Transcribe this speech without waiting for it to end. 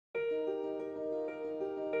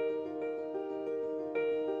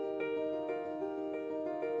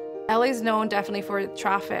LA is known definitely for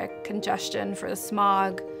traffic congestion, for the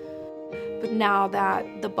smog. But now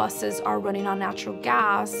that the buses are running on natural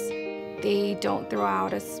gas, they don't throw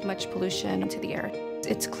out as much pollution into the air.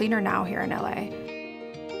 It's cleaner now here in LA.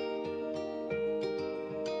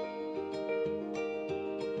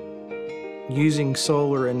 Using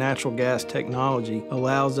solar and natural gas technology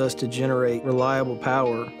allows us to generate reliable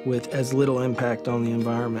power with as little impact on the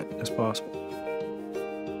environment as possible.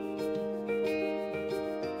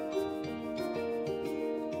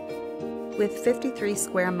 With 53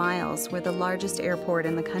 square miles, we're the largest airport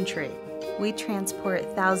in the country. We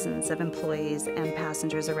transport thousands of employees and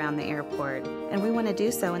passengers around the airport, and we want to do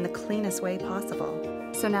so in the cleanest way possible.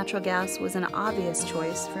 So natural gas was an obvious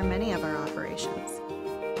choice for many of our operations.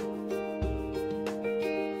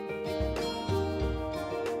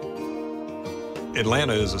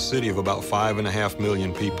 Atlanta is a city of about 5.5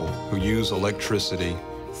 million people who use electricity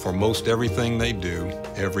for most everything they do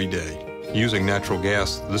every day. Using natural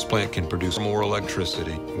gas, this plant can produce more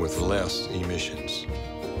electricity with less emissions.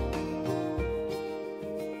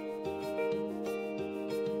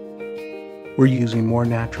 We're using more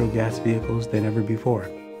natural gas vehicles than ever before.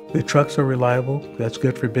 The trucks are reliable, that's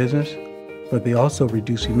good for business, but they also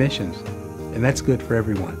reduce emissions, and that's good for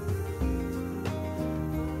everyone.